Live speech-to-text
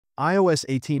iOS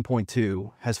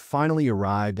 18.2 has finally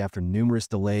arrived after numerous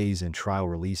delays and trial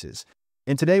releases,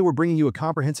 and today we're bringing you a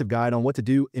comprehensive guide on what to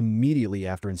do immediately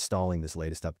after installing this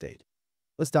latest update.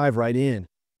 Let's dive right in.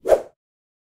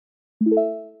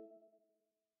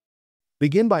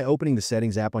 Begin by opening the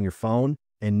Settings app on your phone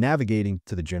and navigating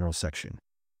to the General section.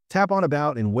 Tap on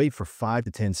About and wait for 5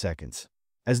 to 10 seconds,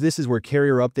 as this is where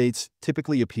carrier updates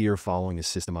typically appear following a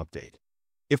system update.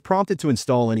 If prompted to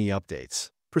install any updates,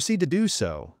 proceed to do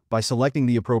so by selecting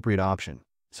the appropriate option,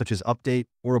 such as Update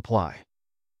or Apply.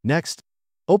 Next,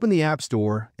 open the App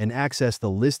Store and access the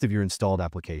list of your installed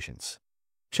applications.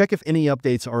 Check if any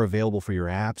updates are available for your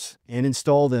apps and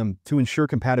install them to ensure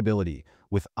compatibility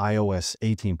with iOS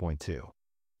 18.2.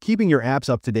 Keeping your apps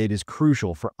up to date is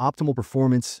crucial for optimal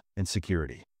performance and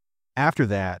security. After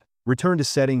that, return to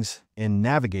Settings and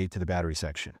navigate to the Battery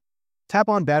section. Tap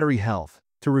on Battery Health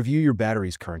to review your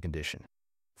battery's current condition.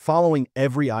 Following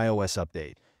every iOS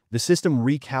update, the system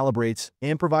recalibrates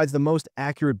and provides the most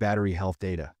accurate battery health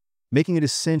data, making it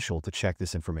essential to check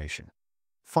this information.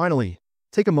 Finally,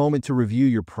 take a moment to review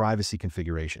your privacy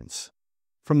configurations.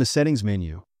 From the Settings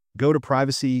menu, go to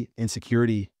Privacy and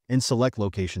Security and select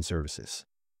Location Services.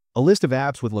 A list of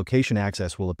apps with location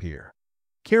access will appear.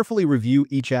 Carefully review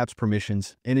each app's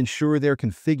permissions and ensure they're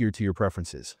configured to your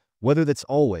preferences, whether that's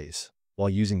always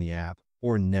while using the app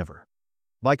or never.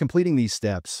 By completing these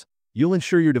steps, you'll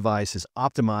ensure your device is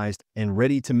optimized and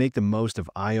ready to make the most of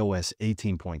iOS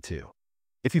 18.2.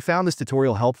 If you found this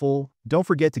tutorial helpful, don't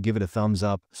forget to give it a thumbs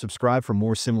up, subscribe for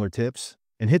more similar tips,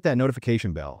 and hit that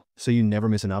notification bell so you never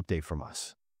miss an update from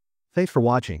us. Thanks for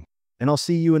watching, and I'll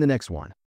see you in the next one.